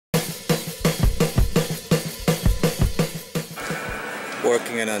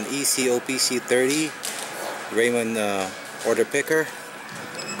working on an OPC30 Raymond order picker.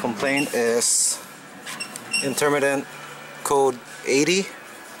 Complaint is intermittent code 80.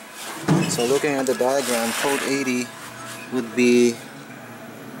 So looking at the diagram, code 80 would be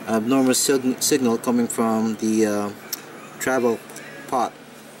abnormal signal coming from the travel pot.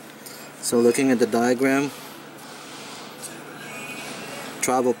 So looking at the diagram,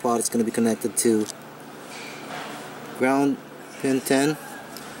 travel pot is going to be connected to ground pin 10,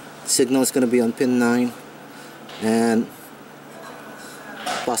 signal is going to be on pin 9, and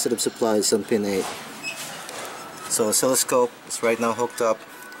positive supply is on pin 8. So oscilloscope is right now hooked up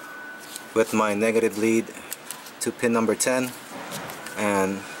with my negative lead to pin number 10,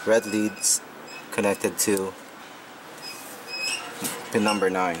 and red leads connected to pin number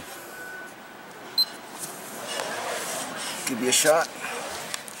 9. Give you a shot.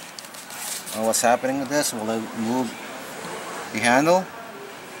 What's happening with this? Will I move the handle?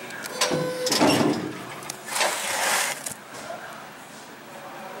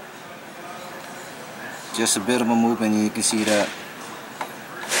 Just a bit of a movement, you can see that.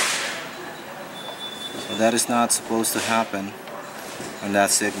 So that is not supposed to happen when that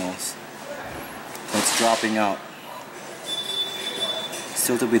signals. It's dropping out.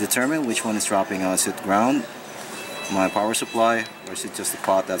 Still to be determined which one is dropping out. Is it ground, my power supply, or is it just the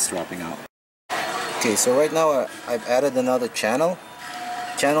pot that's dropping out? Okay, so right now I've added another channel.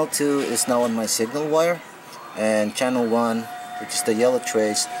 Channel 2 is now on my signal wire, and channel 1, which is the yellow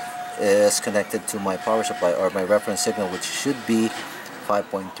trace, is connected to my power supply or my reference signal, which should be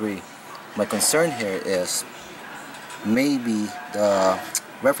 5.3. My concern here is maybe the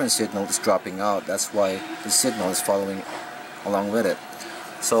reference signal is dropping out. That's why the signal is following along with it.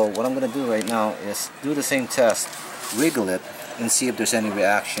 So what I'm going to do right now is do the same test, wiggle it, and see if there's any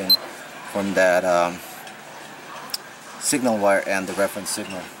reaction from that signal wire and the reference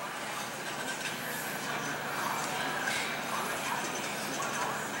signal.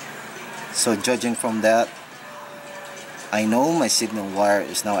 So judging from that, I know my signal wire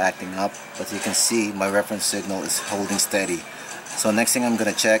is now acting up, but you can see my reference signal is holding steady. So next thing I'm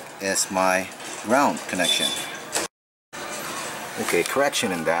going to check is my ground connection. Okay,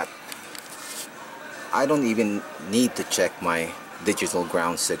 correction in that. I don't even need to check my digital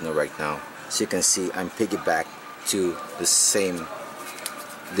ground signal right now. As you can see, I'm piggybacked to the same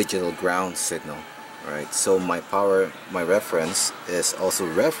digital ground signal. Alright, so my power, my reference is also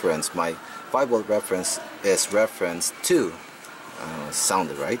reference, my 5-volt reference is reference to,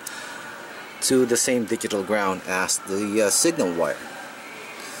 sounded right, to the same digital ground as the signal wire.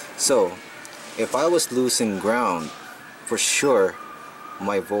 So if I was losing ground, for sure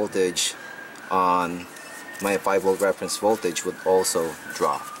my voltage on my 5-volt reference voltage would also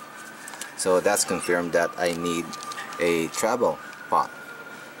drop. So that's confirmed that I need a travel pot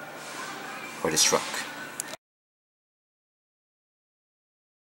for this truck.